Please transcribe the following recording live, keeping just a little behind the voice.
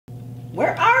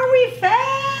Where are we,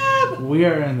 Fab? We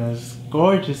are in this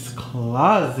gorgeous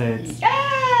closet.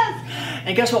 Yes!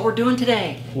 And guess what we're doing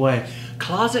today? What?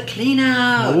 Closet clean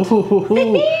out.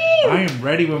 Ooh, I am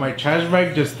ready with my trash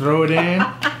bag. Just throw it in and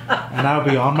I'll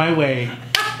be on my way.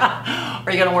 Are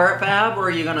you gonna wear it, Fab, or are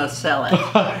you gonna sell it?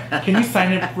 Can you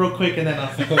sign it real quick and then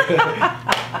I'll sell it?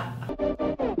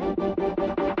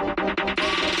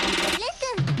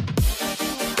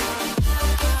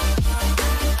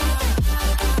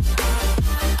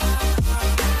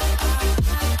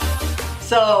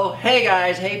 So, hey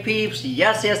guys, hey peeps,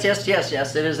 yes, it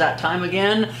is that time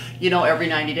again. You know, every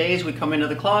 90 days we come into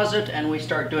the closet and we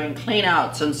start doing clean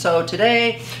outs. And so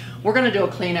today, we're gonna do a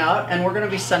clean out and we're gonna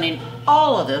be sending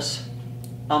all of this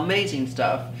amazing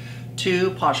stuff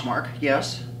to Poshmark.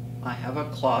 Yes, I have a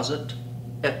closet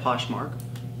at Poshmark,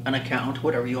 an account,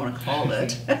 whatever you wanna call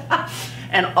it.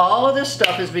 And all of this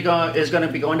stuff is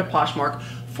gonna be going to Poshmark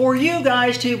for you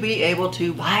guys to be able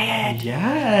to buy it.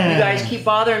 Yes. You guys keep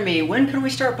bothering me. When can we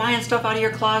start buying stuff out of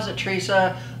your closet,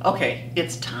 Theresa? Okay,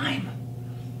 it's time.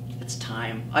 It's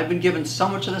time. I've been giving so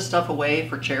much of this stuff away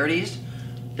for charities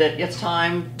that it's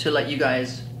time to let you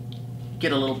guys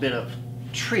get a little bit of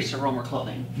Theresa Roemer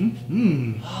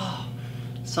clothing.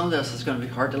 Some of this is going to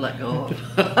be hard to let go of.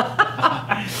 You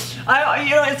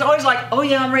know, it's always like, oh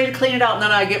yeah, I'm ready to clean it out, and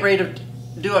then I get ready to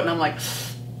do it, and I'm like,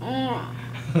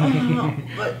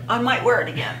 but I might wear it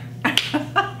again.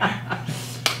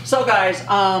 So guys,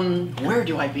 where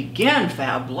do I begin,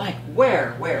 Fab? Like,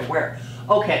 where?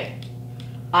 Okay,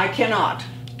 I cannot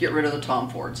get rid of the Tom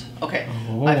Fords. Okay,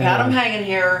 I've had them hanging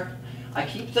here. I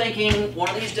keep thinking one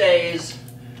of these days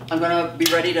I'm gonna be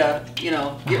ready to, you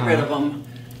know, get rid of them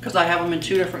because I have them in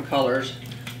 2 different colors.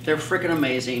 They're freaking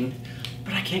amazing,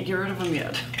 but I can't get rid of them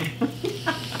yet.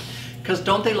 Because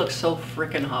don't they look so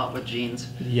freaking hot with jeans?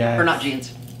 Yes. Or not jeans,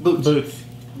 boots.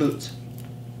 Boots.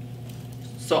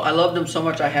 So I loved them so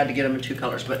much I had to get them in 2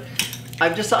 colors. But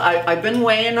I've been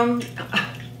weighing them.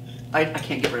 I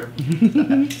can't get rid of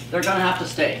them. They're gonna have to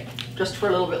stay just for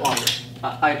a little bit longer.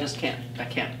 I just can't. I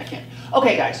can't.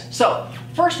 Okay, guys. So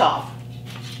first off,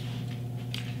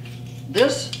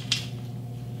 this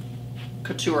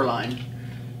couture line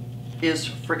is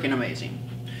freaking amazing.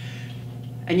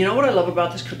 And you know what I love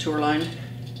about this couture line?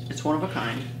 It's one of a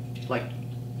kind. Like,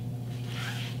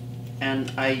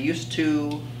 and I used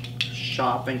to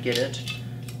shop and get it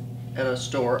at a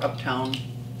store uptown.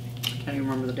 I can't even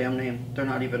remember the damn name. They're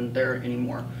not even there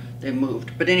anymore. They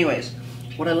moved. But anyways,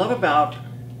 what I love about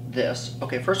this,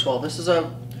 okay, first of all, this is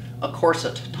a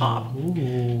corset top.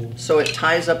 Ooh. So it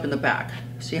ties up in the back.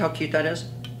 See how cute that is?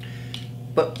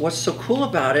 But what's so cool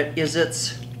about it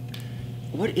is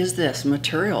what is this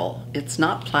material? It's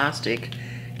not plastic.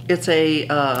 It's a,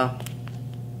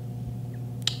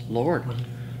 Lord.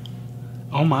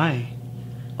 Oh my.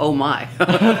 Oh my.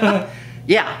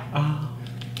 Yeah.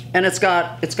 And it's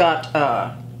got,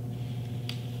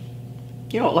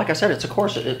 you know, like I said, it's a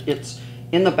corset. It's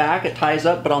in the back, it ties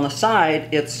up, but on the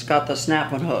side, it's got the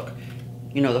snap and hook.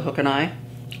 You know, the hook and eye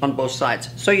on both sides.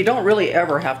 So you don't really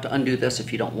ever have to undo this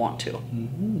if you don't want to.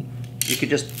 You could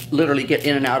just literally get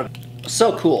in and out of it.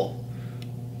 So cool.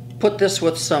 Put this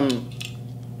with some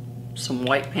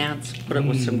white pants, put it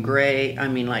with some gray. I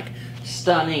mean, like,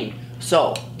 stunning.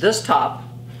 So this top,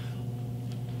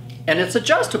 and it's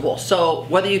adjustable. So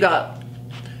whether you got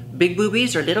big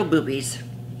boobies or little boobies,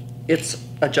 it's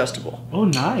adjustable. Oh,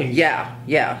 nice.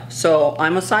 Yeah. So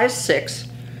I'm a size 6,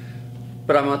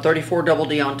 but I'm a 34 double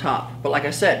D on top. But like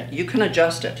I said, you can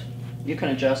adjust it.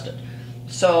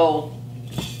 So.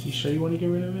 You sure you want to get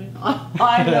rid of it?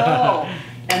 I know.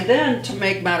 And then to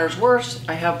make matters worse,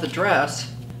 I have the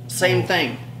dress. Same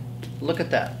thing. Look at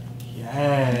that.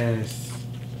 Yes.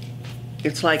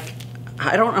 It's like,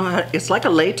 I don't know how, it's like a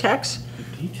latex,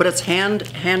 but it's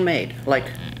handmade.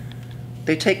 Like,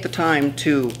 they take the time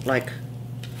to, like,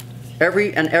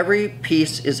 every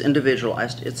piece is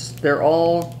individualized. They're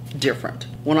all different.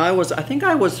 When I think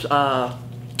I was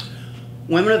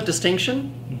Women of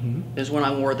Distinction is when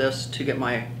I wore this to get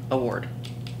my award.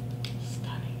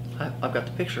 Stunning. I've got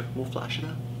the picture. We'll flash it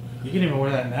up. You can even wear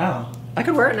that now. I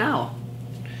can wear it now.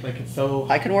 Like, it's so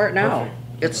I can wear it now.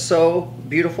 perfect. It's so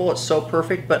beautiful. It's so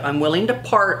perfect. But I'm willing to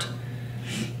part.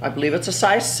 I believe it's a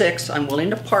size 6. I'm willing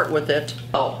to part with it.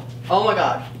 Oh my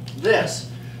God. This.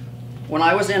 When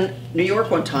I was in New York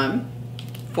one time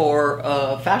for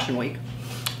Fashion Week,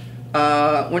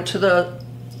 went to the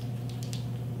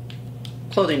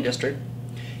clothing district,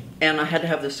 and I had to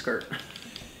have this skirt.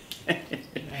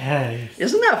 Yes.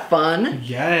 Isn't that fun?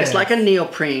 Yes. It's like a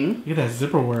neoprene. Look at that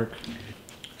zipper work.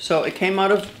 So it came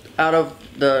out of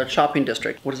the shopping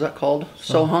district. What is that called?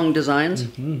 Sohung Designs.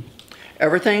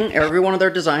 Every one of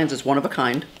their designs is one of a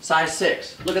kind. Size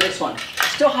 6. Look at this one.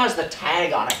 Still has the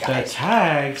tag on it, guys. The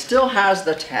tag? Still has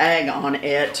the tag on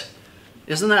it.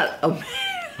 Isn't that amazing?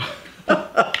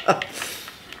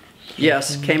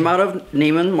 Yes, came out of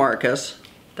Neiman Marcus.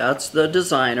 That's the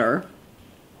designer.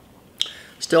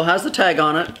 Still has the tag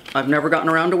on it. I've never gotten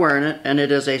around to wearing it, and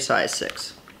it is a size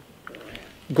 6.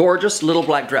 Gorgeous little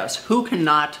black dress. Who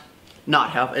cannot not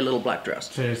have a little black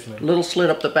dress? Seriously. Little slit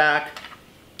up the back.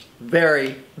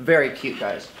 Very, very cute,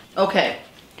 guys. Okay,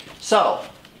 so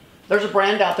there's a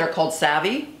brand out there called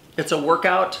Savvy. It's a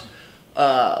workout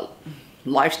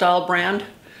lifestyle brand.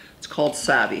 It's called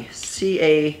Savvy.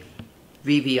 C-A-V-V-I.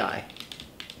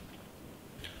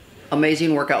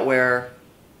 Amazing workout wear.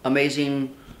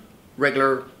 Amazing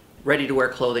regular, ready-to-wear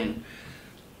clothing.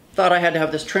 Thought I had to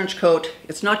have this trench coat.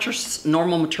 It's not your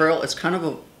normal material. It's kind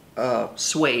of a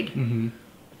suede. Mm-hmm.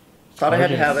 Thought I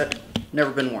had to have it. Never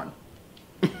been worn.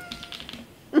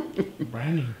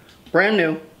 Brand new. Brand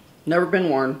new. Never been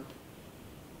worn.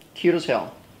 Cute as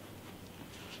hell.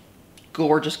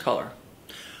 Gorgeous color.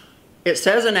 It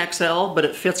says an XL, but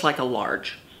it fits like a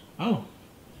large. Oh.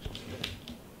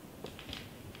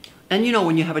 And you know,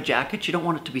 when you have a jacket, you don't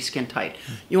want it to be skin tight.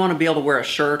 You want to be able to wear a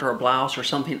shirt or a blouse or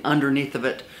something underneath of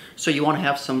it. So you want to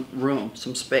have some room,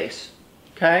 some space.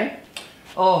 Okay?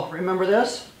 Oh, remember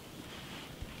this?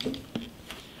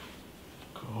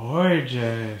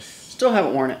 Gorgeous. Still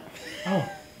haven't worn it. Oh,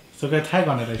 still got a tag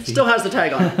on it, I see. Still has the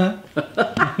tag on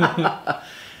it.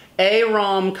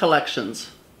 A-ROM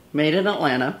Collections. Made in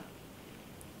Atlanta.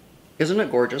 Isn't it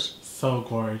gorgeous? So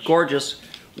gorgeous. Gorgeous.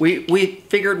 We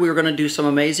figured we were going to do some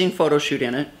amazing photo shoot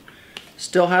in it.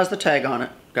 Still has the tag on it,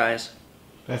 guys.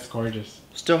 That's gorgeous.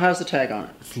 Still has the tag on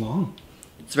it. It's long.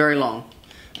 It's very long.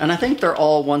 And I think they're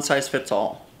all one size fits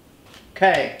all.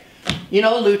 Okay. You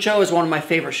know, Lucho is one of my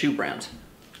favorite shoe brands.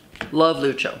 Love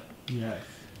Lucho. Yes.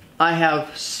 I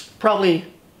have probably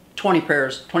 20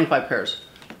 pairs, 25 pairs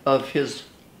of his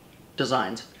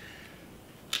designs.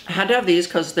 I had to have these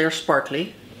because they're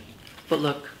sparkly. But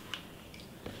look,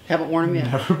 haven't worn them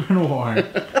yet. Never been worn.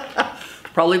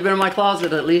 Probably been in my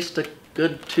closet at least a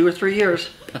good 2 or 3 years.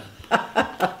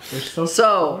 They're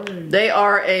So they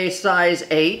are a size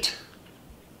 8.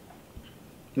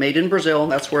 Made in Brazil.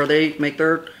 That's where they make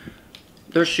their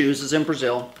shoes, is in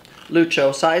Brazil.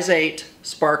 Lucho, size 8,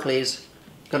 sparklies.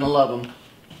 Gonna love them.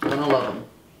 Gonna love them.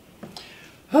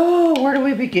 Oh, where do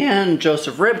we begin?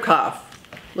 Joseph Ribkoff.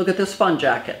 Look at this fun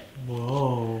jacket.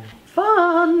 Whoa.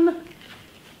 Fun.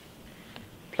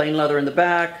 Plain leather in the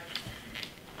back.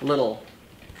 Little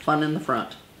fun in the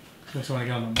front. Makes me want to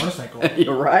get on the motorcycle.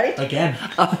 You're right. Again.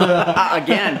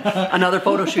 Again, another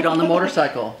photo shoot on the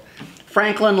motorcycle.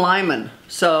 Franklin Lyman.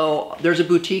 So there's a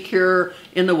boutique here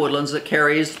in the Woodlands that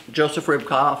carries Joseph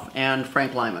Ribkoff and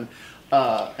Frank Lyman.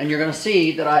 And you're going to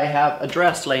see that I have a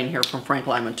dress laying here from Frank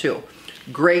Lyman too.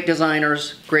 Great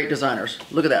designers, great designers.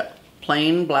 Look at that.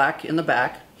 Plain black in the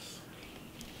back.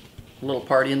 A little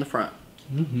party in the front.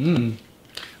 Mm-hmm.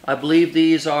 I believe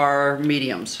these are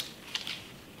mediums.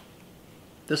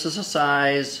 This is a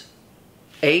size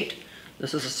 8.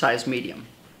 This is a size medium.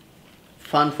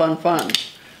 Fun, fun, fun.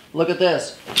 Look at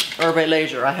this. Hervé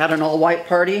Leisure. I had an all-white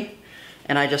party,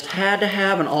 and I just had to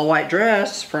have an all-white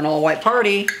dress for an all-white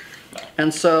party.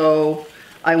 And so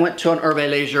I went to an Hervé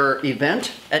Leisure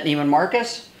event at Neiman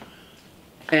Marcus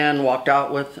and walked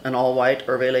out with an all-white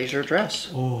Hervé Leisure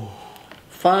dress. Oh.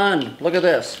 Fun. Look at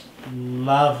this.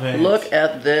 Love it. Look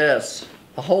at this.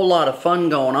 A whole lot of fun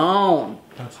going on.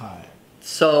 That's hot.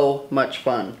 So much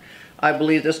fun. I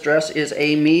believe this dress is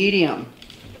a medium.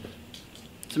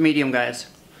 It's a medium, guys.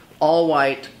 All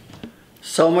white.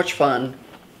 So much fun.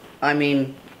 I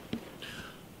mean,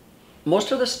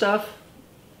 most of the stuff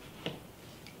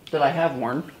that I have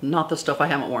worn, not the stuff I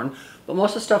haven't worn, but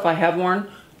most of the stuff I have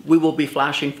worn, we will be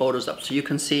flashing photos up so you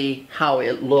can see how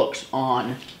it looks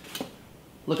on.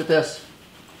 Look at this.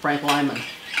 Frank Lyman.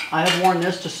 I have worn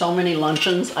this to so many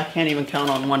luncheons, I can't even count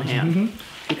on one hand. Mm-hmm.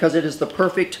 Because it is the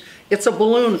perfect, it's a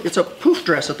balloon, it's a poof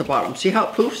dress at the bottom. See how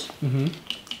it poofs? Mm-hmm.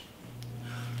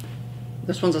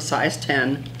 This one's a size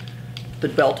 10. The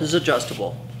belt is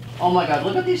adjustable. Oh my God,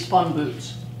 look at these fun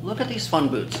boots. Look at these fun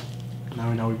boots.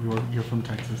 Now we know you're from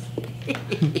Texas.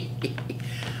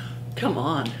 Come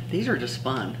on, these are just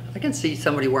fun. I can see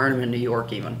somebody wearing them in New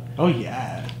York even. Oh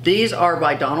yeah. These are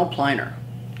by Donald Pliner.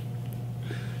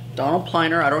 Donald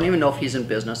Pliner, I don't even know if he's in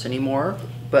business anymore,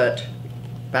 but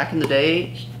back in the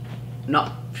day,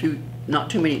 not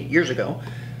too many years ago,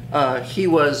 he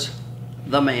was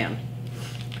the man.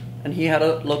 And he had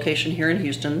a location here in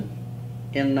Houston,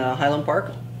 in Highland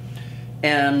Park.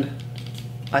 And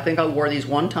I think I wore these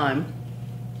one time.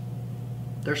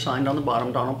 They're signed on the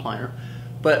bottom, Donald Pliner.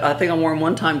 But I think I wore them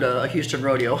one time to a Houston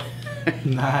rodeo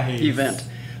nice event.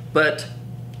 But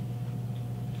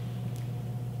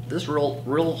this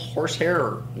real horsehair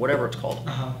or whatever it's called.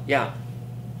 Yeah.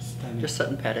 Stunning. Just sit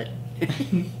and pet it.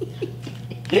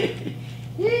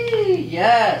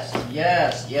 Yes,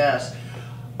 yes, yes.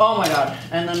 Oh my God!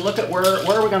 And then look at where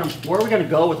are we gonna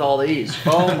go with all these?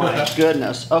 Oh my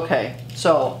goodness. Okay,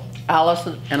 so Alice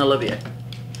and Olivia,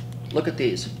 look at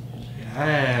these.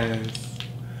 Yes.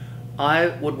 I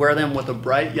would wear them with a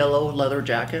bright yellow leather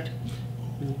jacket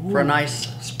for a nice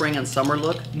spring and summer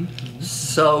look.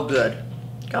 So good.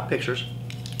 Got pictures.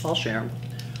 I'll share them.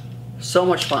 So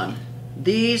much fun.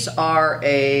 These are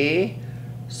a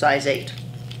size 8.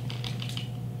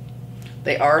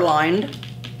 They are lined,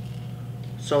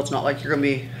 so it's not like you're going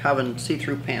to be having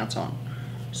see-through pants on.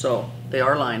 So they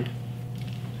are lined.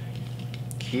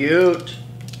 Cute.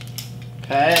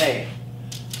 Okay.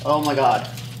 Oh my God.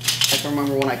 I can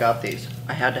remember when I got these.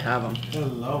 I had to have them.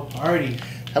 Hello, party.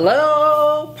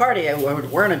 Hello, party. We're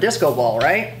wearing a disco ball,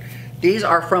 right? These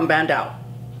are from Banau.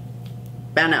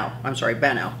 I'm sorry,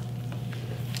 Banau.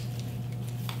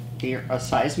 They're a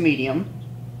size medium.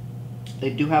 They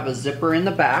do have a zipper in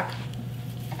the back.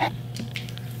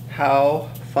 How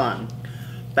fun.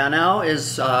 Banau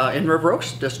is in River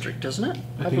Oaks district, isn't it?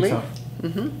 I believe so.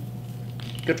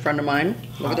 Good friend of mine.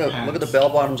 Look at the bell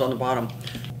bottoms on the bottom.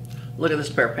 Look at this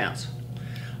pair of pants.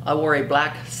 I wore a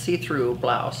black see-through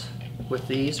blouse with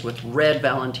these with red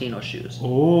Valentino shoes.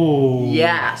 Oh.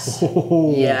 Yes.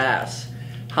 Oh. Yes.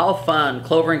 How fun.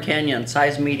 Clover and Canyon,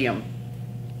 size medium.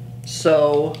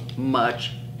 So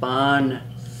much fun.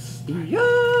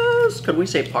 Yes. Could we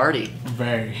say party?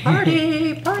 Very.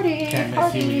 Party, party, Can't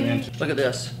party. miss you when you enter. Look at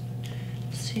this.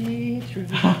 See-through.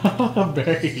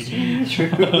 Very.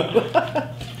 See-through.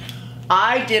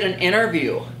 I did an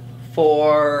interview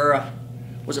for,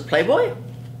 was it Playboy?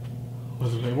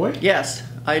 Was it Playboy? Yes,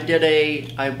 I did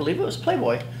I believe it was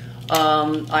Playboy.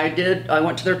 I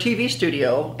went to their TV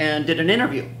studio and did an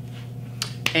interview.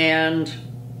 And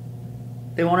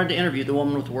they wanted to interview the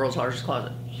woman with the world's largest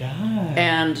closet. Yeah.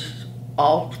 And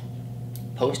I'll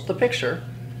post the picture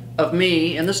of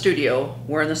me in the studio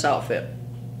wearing this outfit.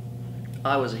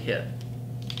 I was a hit.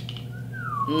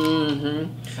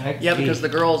 Sexy. Yeah, because the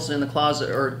girls in the closet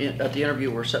or at the interview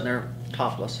were sitting there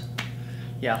topless.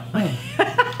 Yeah.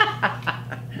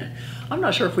 I'm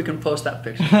not sure if we can post that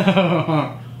picture.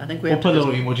 I think we'll put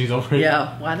little emojis over it.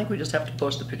 Yeah, well, I think we just have to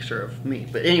post a picture of me.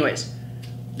 But anyways,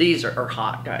 these are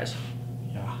hot, guys.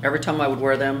 Yeah. Every time I would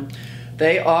wear them.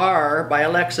 They are by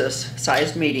Alexis,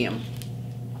 size medium.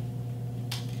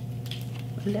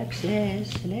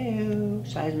 Alexis, hello,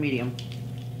 size medium.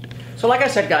 So like I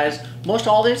said, guys, most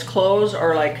all these clothes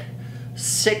are like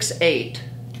 6'8".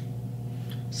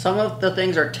 Some of the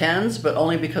things are 10s, but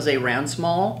only because they ran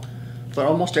small. But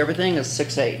almost everything is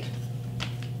 6'8".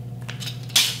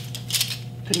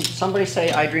 Can somebody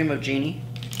say, I dream of Jeannie?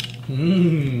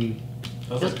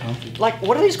 Those are comfy. Like,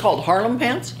 what are these called? Harlem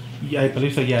pants? Yeah, I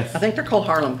believe so, yes. I think they're called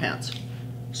Harlem pants.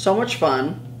 So much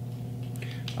fun.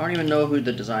 I don't even know who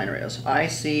the designer is.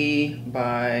 IC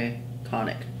by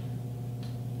Conic.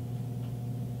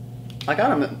 I got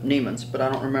them at Neiman's, but I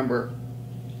don't remember.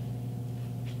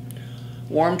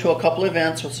 Wore them to a couple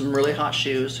events with some really hot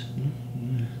shoes.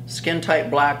 Skin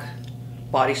tight black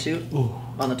bodysuit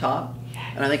on the top.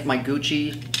 And I think my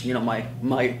Gucci, you know, my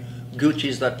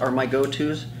Gucci's that are my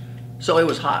go-tos. So it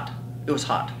was hot. It was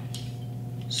hot.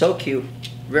 So cute.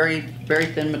 Very, very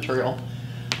thin material.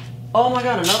 Oh my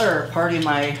God, another party in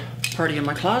my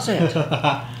closet.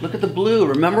 Look at the blue.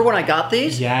 Remember when I got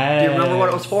these? Yes. Do you remember what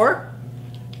it was for?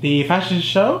 The fashion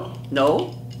show?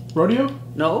 No. Rodeo?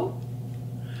 No.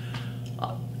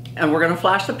 And we're gonna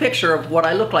flash the picture of what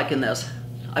I look like in this.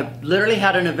 I literally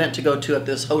had an event to go to at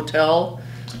this hotel.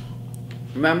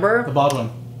 Remember? The bald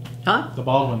one. Huh? The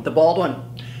bald one. The bald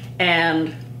one.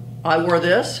 And I wore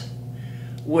this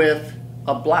with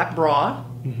a black bra.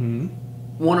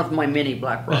 One of my mini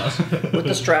black bras with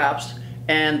the straps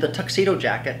and the tuxedo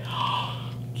jacket.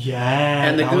 Yeah.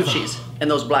 And the Gucci's and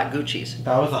those black Gucci's.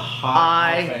 That was a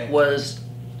hot outfit. Was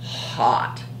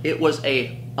hot. It was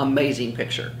a amazing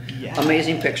picture. Yeah.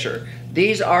 Amazing picture.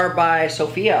 These are by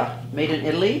Sophia, made in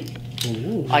Italy.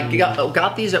 Ooh. I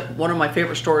got these at one of my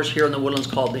favorite stores here in the Woodlands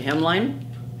called the Hemline.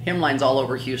 Hemline's all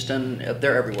over Houston.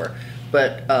 They're everywhere.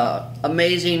 But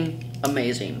amazing,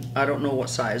 amazing. I don't know what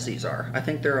size these are. I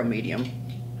think they're a medium.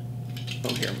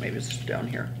 Oh, here, maybe it's down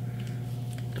here.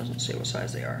 Doesn't say what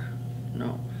size they are.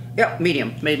 No. Yeah,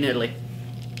 medium, made in Italy.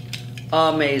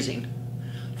 Amazing.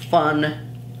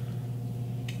 Fun.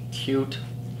 Cute.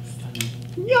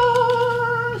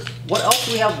 Yes! What else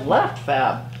do we have left,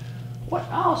 Fab? What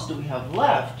else do we have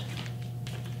left?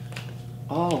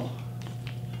 Oh,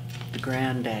 the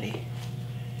granddaddy.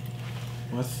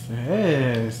 What's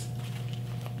this?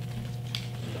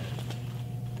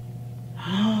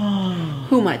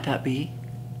 Who might that be?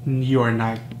 You're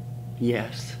not.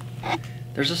 Yes.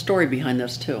 There's a story behind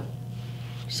this too.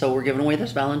 So we're giving away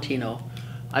this Valentino.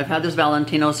 I've had this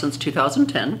Valentino since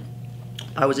 2010.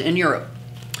 I was in Europe.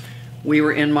 We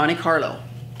were in Monte Carlo.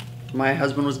 My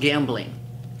husband was gambling.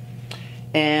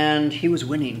 And he was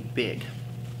winning big.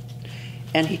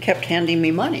 And he kept handing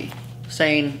me money,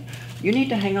 saying, you need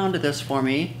to hang on to this for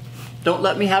me. Don't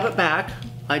let me have it back.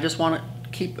 I just want to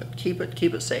keep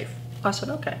it safe. I said,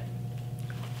 okay.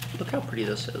 Look how pretty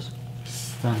this is.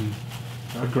 Stunning.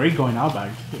 A great going out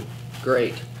bag too.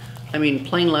 Great. I mean,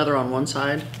 plain leather on one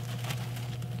side,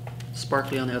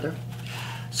 sparkly on the other.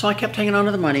 So I kept hanging on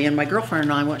to the money, and my girlfriend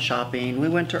and I went shopping. We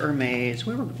went to Hermes.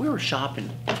 We were shopping.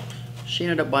 She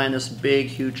ended up buying this big,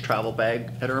 huge travel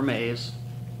bag at Hermes.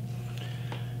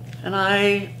 And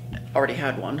I already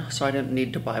had one, so I didn't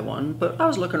need to buy one. But I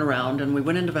was looking around, and we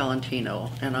went into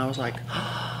Valentino, and I was like,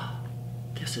 oh,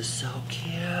 this is so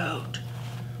cute.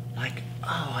 Like,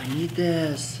 oh, I need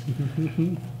this.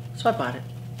 So I bought it.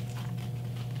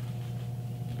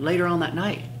 Later on that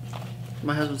night,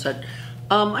 my husband said,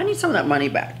 I need some of that money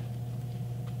back.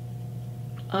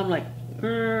 I'm like,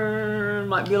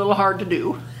 might be a little hard to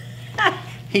do.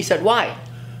 He said, why?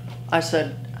 I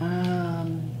said,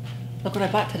 look what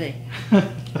I bought today.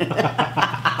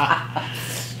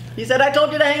 He said, I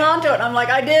told you to hang on to it. I'm like,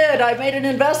 I did. I made an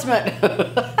investment.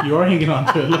 You're hanging on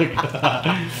to it. Look.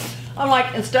 I'm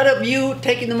like, instead of you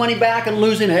taking the money back and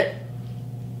losing it,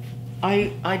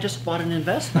 I just bought an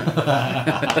investment.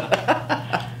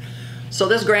 So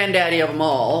this granddaddy of them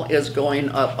all is going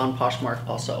up on Poshmark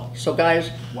also. So guys,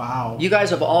 wow. You guys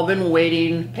have all been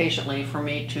waiting patiently for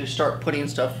me to start putting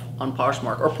stuff on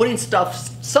Poshmark, or putting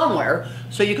stuff somewhere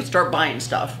so you could start buying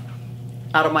stuff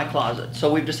out of my closet.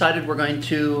 So we've decided we're going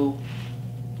to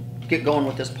get going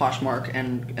with this Poshmark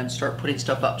and start putting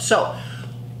stuff up. So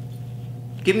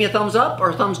give me a thumbs up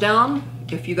or a thumbs down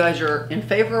if you guys are in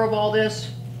favor of all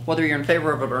this. Whether you're in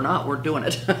favor of it or not, we're doing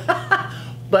it.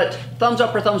 But thumbs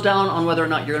up or thumbs down on whether or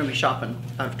not you're going to be shopping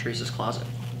out of Theresa's closet.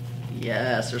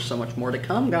 Yes, there's so much more to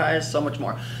come, guys. So much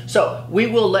more. So we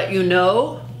will let you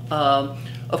know,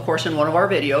 of course, in one of our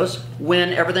videos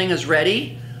when everything is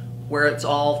ready, where it's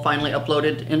all finally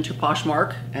uploaded into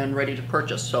Poshmark and ready to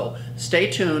purchase. So stay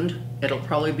tuned. It'll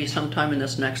probably be sometime in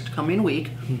this next coming week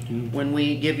when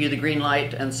we give you the green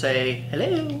light and say,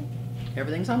 hello,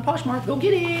 everything's on Poshmark. Go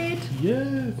get it.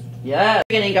 Yes. Yeah.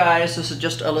 Beginning, guys, this is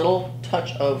just a little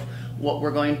touch of what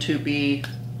we're going to be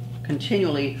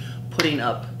continually putting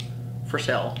up for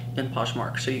sale in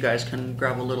Poshmark, so you guys can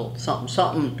grab a little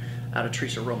something out of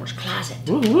Theresa Roemer's closet.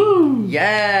 Woohoo!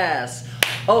 Yes.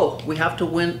 Oh, we have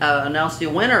to announce the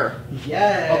winner.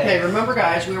 Yes. Okay, remember,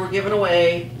 guys, we were giving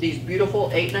away these beautiful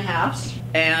 8.5s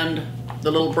and the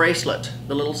little bracelet,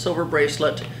 the little silver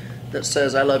bracelet that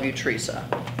says "I love you, Theresa."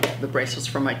 The bracelet's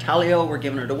from Italio. We're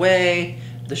giving it away.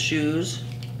 The shoes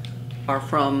are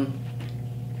from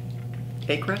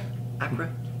Acra?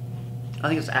 Acra? I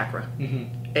think it's Acra.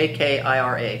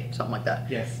 A-K-I-R-A, something like that.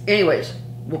 Yes. Anyways,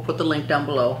 we'll put the link down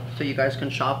below so you guys can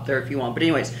shop there if you want. But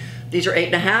anyways, these are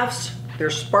 8.5s. They're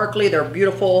sparkly, they're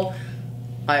beautiful.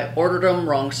 I ordered them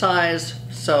wrong size,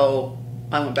 so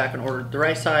I went back and ordered the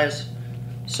right size.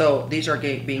 So these are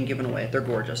being given away. They're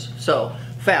gorgeous. So,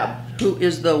 Fab, who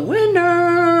is the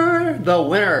winner? The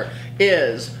winner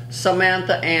is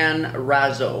Samantha Ann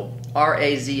Razzo,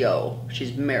 R-A-Z-O.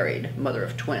 She's married, mother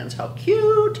of twins. How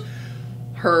cute.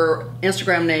 Her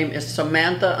Instagram name is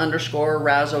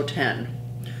Samantha_Razzo10.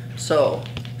 So,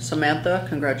 Samantha,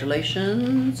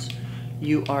 congratulations.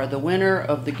 You are the winner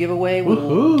of the giveaway. We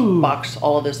will box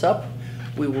all of this up.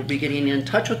 We will be getting in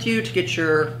touch with you to get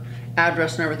your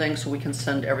address and everything so we can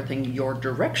send everything your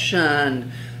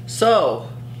direction. So,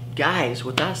 guys,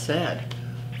 with that said,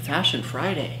 Fashion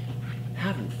Friday.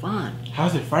 Having fun.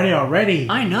 How's it Friday already?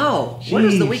 I know. Jeez. Where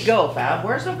does the week go, Fab?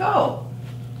 Where's it go?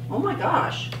 Oh my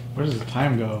gosh. Where does the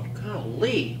time go?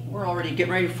 Golly, we're already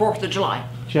getting ready for 4th of July.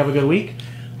 Did you have a good week?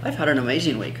 I've had an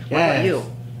amazing week. What about you?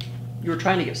 You were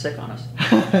trying to get sick on us.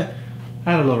 I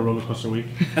had a little roller coaster week.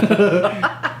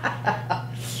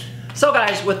 So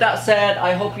guys, with that said,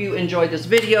 I hope you enjoyed this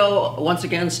video. Once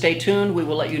again, stay tuned. We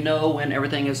will let you know when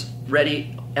everything is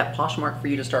ready at Poshmark for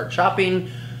you to start shopping.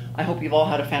 I hope you've all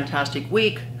had a fantastic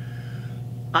week.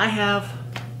 I have.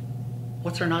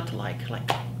 What's there not to like? Like,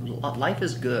 life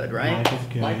is good, right? Life is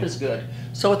good. Life is good.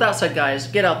 So with that said, guys,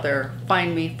 get out there,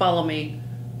 find me, follow me,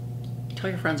 tell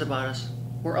your friends about us.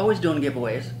 We're always doing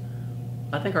giveaways.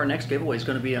 I think our next giveaway is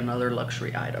going to be another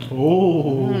luxury item.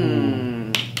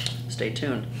 Oh. Stay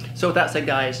tuned. So with that said,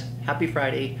 guys, happy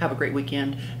Friday. Have a great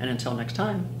weekend. And until next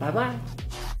time, bye-bye.